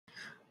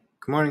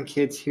Good morning,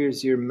 kids.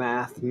 Here's your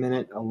math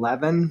minute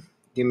 11.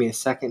 Give me a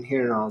second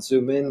here and I'll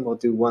zoom in. We'll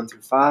do 1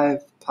 through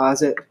 5,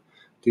 pause it,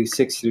 do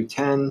 6 through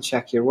 10,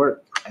 check your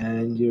work,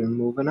 and you're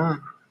moving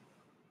on.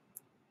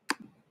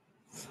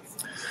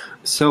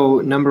 So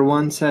number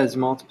 1 says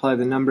multiply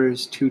the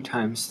numbers 2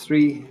 times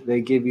 3.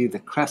 They give you the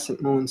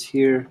crescent moons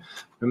here.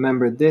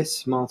 Remember,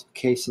 this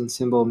multiplication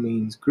symbol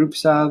means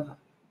groups of,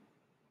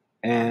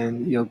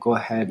 and you'll go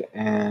ahead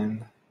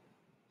and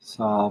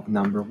solve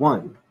number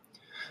 1.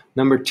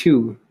 Number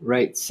 2,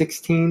 write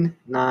 16,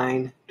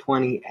 9,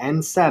 20,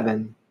 and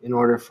 7 in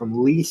order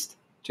from least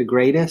to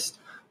greatest,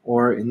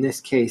 or in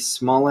this case,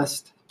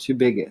 smallest to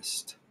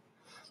biggest.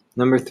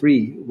 Number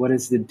 3, what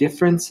is the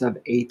difference of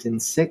 8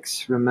 and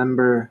 6?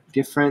 Remember,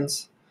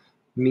 difference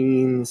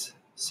means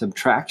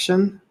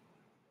subtraction,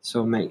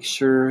 so make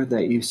sure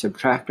that you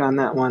subtract on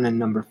that one. And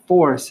number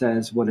 4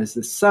 says, what is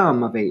the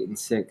sum of 8 and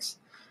 6?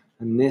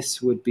 And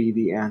this would be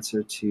the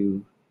answer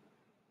to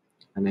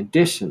an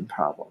addition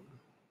problem.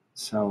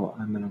 So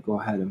I'm going to go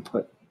ahead and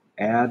put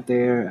add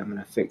there. I'm going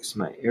to fix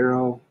my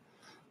arrow.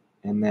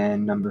 And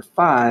then number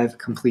 5,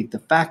 complete the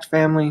fact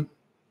family.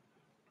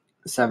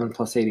 7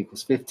 plus 8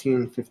 equals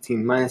 15.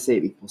 15 minus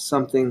 8 equals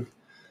something.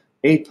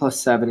 8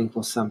 plus 7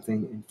 equals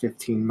something. And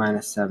 15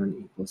 minus 7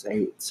 equals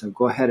 8. So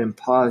go ahead and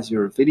pause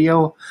your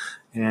video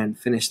and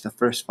finish the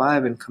first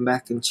 5 and come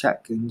back and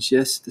check in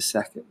just a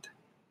second.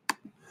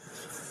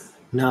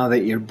 Now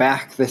that you're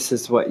back, this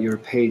is what your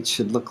page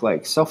should look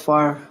like so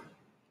far.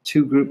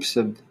 2 groups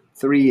of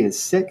 3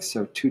 is 6,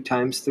 so 2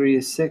 times 3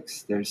 is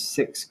 6. There's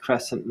 6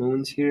 crescent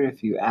moons here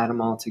if you add them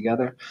all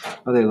together.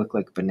 Or they look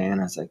like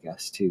bananas, I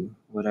guess, too.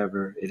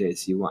 Whatever it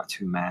is you want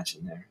to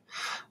imagine there.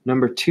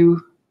 Number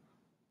 2,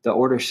 the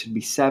order should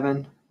be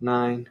 7,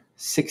 9,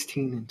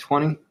 16, and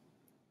 20.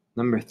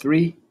 Number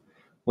 3,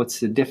 what's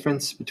the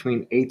difference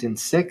between 8 and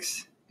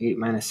 6? 8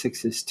 minus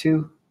 6 is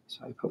 2,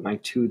 so I put my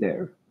 2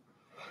 there.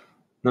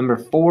 Number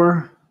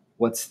 4,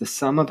 what's the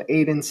sum of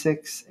 8 and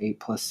 6? 8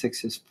 plus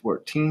 6 is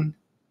 14.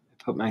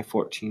 Put my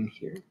 14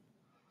 here.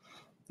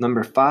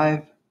 Number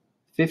 5,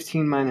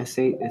 15 minus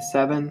 8 is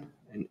 7,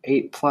 and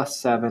 8 plus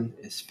 7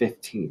 is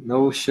 15.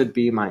 Those should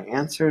be my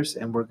answers,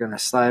 and we're going to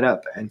slide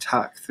up and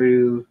talk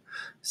through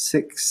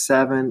 6,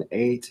 7,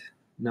 8,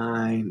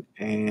 9,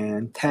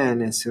 and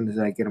 10 as soon as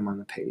I get them on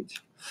the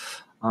page.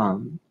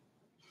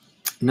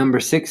 Number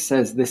 6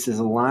 says this is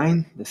a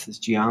line, this is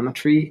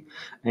geometry,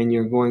 and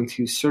you're going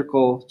to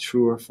circle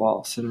true or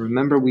false. And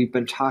remember, we've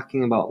been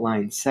talking about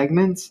line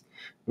segments.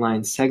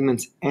 Line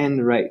segments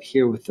end right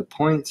here with the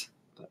point,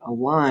 but a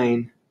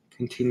line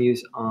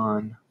continues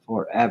on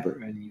forever.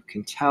 And you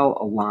can tell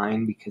a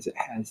line because it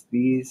has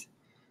these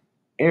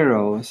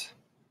arrows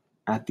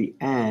at the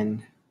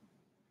end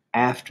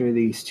after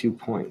these 2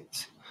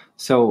 points.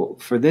 So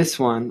for this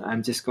one,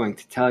 I'm just going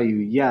to tell you,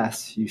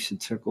 yes, you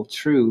should circle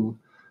true.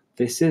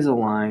 This is a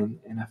line,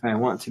 and if I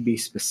want to be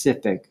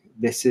specific,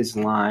 this is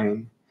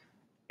line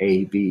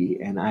AB.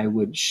 And I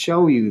would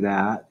show you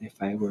that if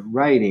I were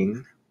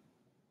writing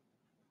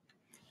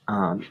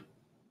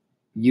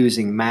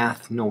using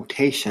math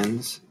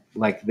notations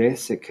like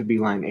this. It could be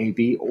line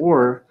AB,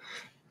 or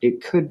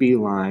it could be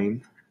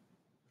line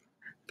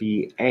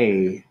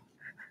BA,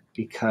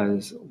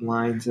 because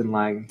lines and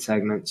line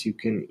segments you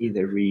can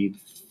either read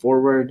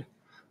forward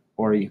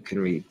or you can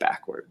read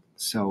backward.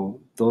 So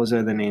those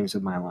are the names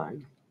of my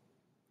line.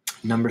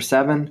 Number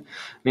 7,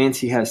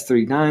 Nancy has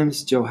 3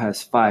 dimes, Joe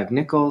has 5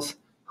 nickels.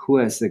 Who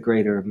has the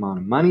greater amount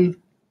of money?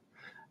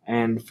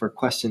 And for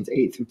questions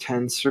 8 through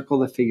 10, circle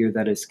the figure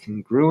that is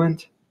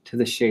congruent to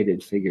the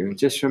shaded figure. And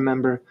just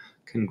remember,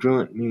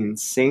 congruent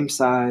means same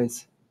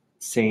size,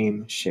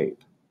 same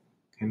shape.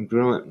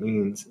 Congruent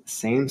means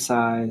same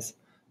size,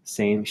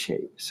 same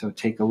shape. So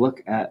take a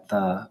look at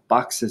the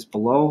boxes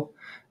below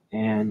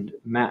and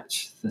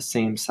match the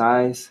same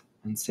size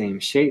and same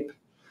shape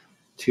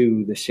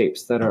to the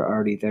shapes that are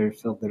already there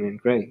filled in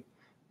gray.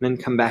 Then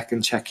come back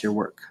and check your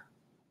work.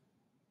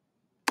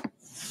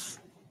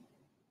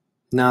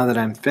 Now that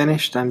I'm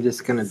finished, I'm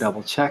just going to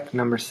double check.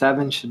 Number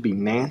 7 should be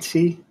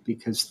Nancy,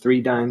 because 3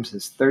 dimes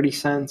is 30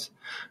 cents.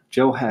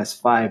 Joe has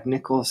 5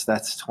 nickels,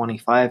 that's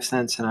 25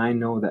 cents, and I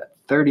know that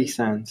 30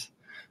 cents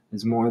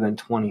is more than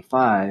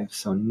 25,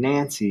 so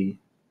Nancy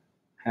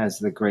has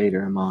the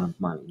greater amount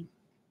of money.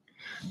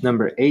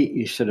 Number 8,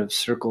 you should have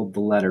circled the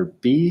letter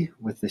B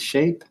with the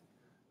shape.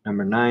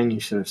 Number 9, you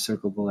should have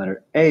circled the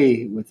letter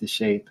A with the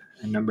shape.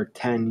 And number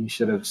 10, you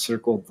should have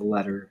circled the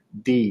letter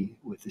D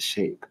with the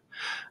shape.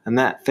 And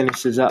that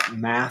finishes up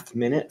Math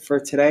Minute for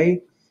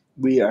today.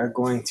 We are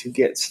going to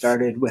get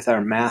started with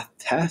our math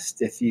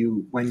test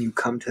when you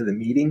come to the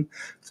meeting.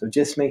 So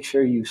just make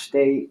sure you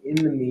stay in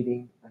the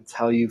meeting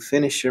until you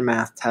finish your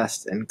math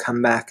test and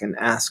come back and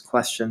ask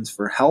questions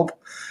for help.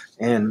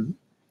 And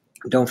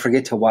don't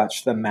forget to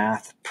watch the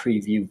math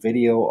preview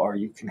video, or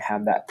you can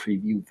have that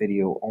preview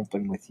video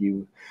open with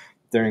you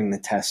during the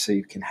test so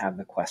you can have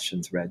the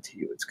questions read to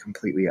you. It's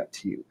completely up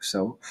to you.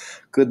 So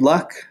good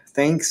luck,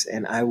 thanks,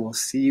 and I will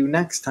see you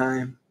next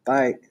time.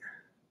 Bye.